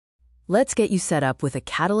let's get you set up with a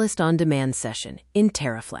Catalyst On Demand session in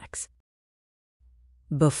TerraFlex.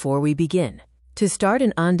 Before we begin, to start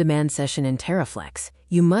an on-demand session in TerraFlex,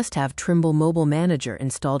 you must have Trimble Mobile Manager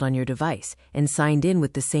installed on your device and signed in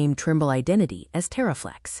with the same Trimble identity as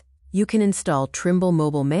TerraFlex. You can install Trimble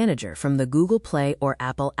Mobile Manager from the Google Play or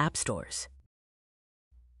Apple App Stores.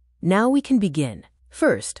 Now we can begin.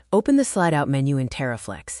 First, open the slide-out menu in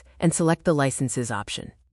TerraFlex and select the Licenses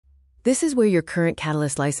option. This is where your current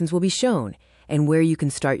Catalyst license will be shown and where you can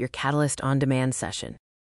start your Catalyst On Demand session.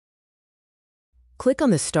 Click on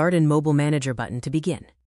the Start in Mobile Manager button to begin.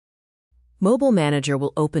 Mobile Manager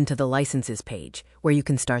will open to the Licenses page where you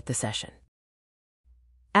can start the session.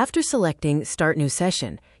 After selecting Start New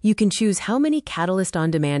Session, you can choose how many Catalyst On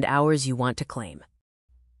Demand hours you want to claim.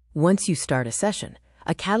 Once you start a session,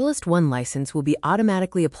 a Catalyst One license will be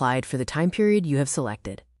automatically applied for the time period you have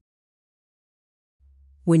selected.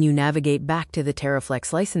 When you navigate back to the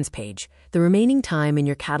TerraFlex license page, the remaining time in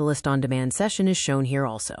your Catalyst On Demand session is shown here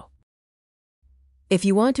also. If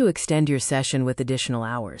you want to extend your session with additional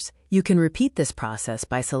hours, you can repeat this process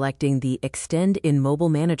by selecting the Extend in Mobile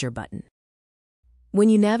Manager button. When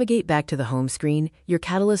you navigate back to the home screen, your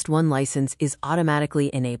Catalyst One license is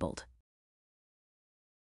automatically enabled.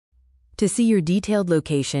 To see your detailed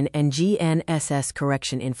location and GNSS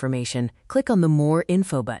correction information, click on the More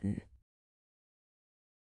Info button.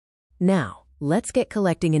 Now, let's get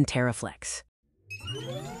collecting in TerraFlex.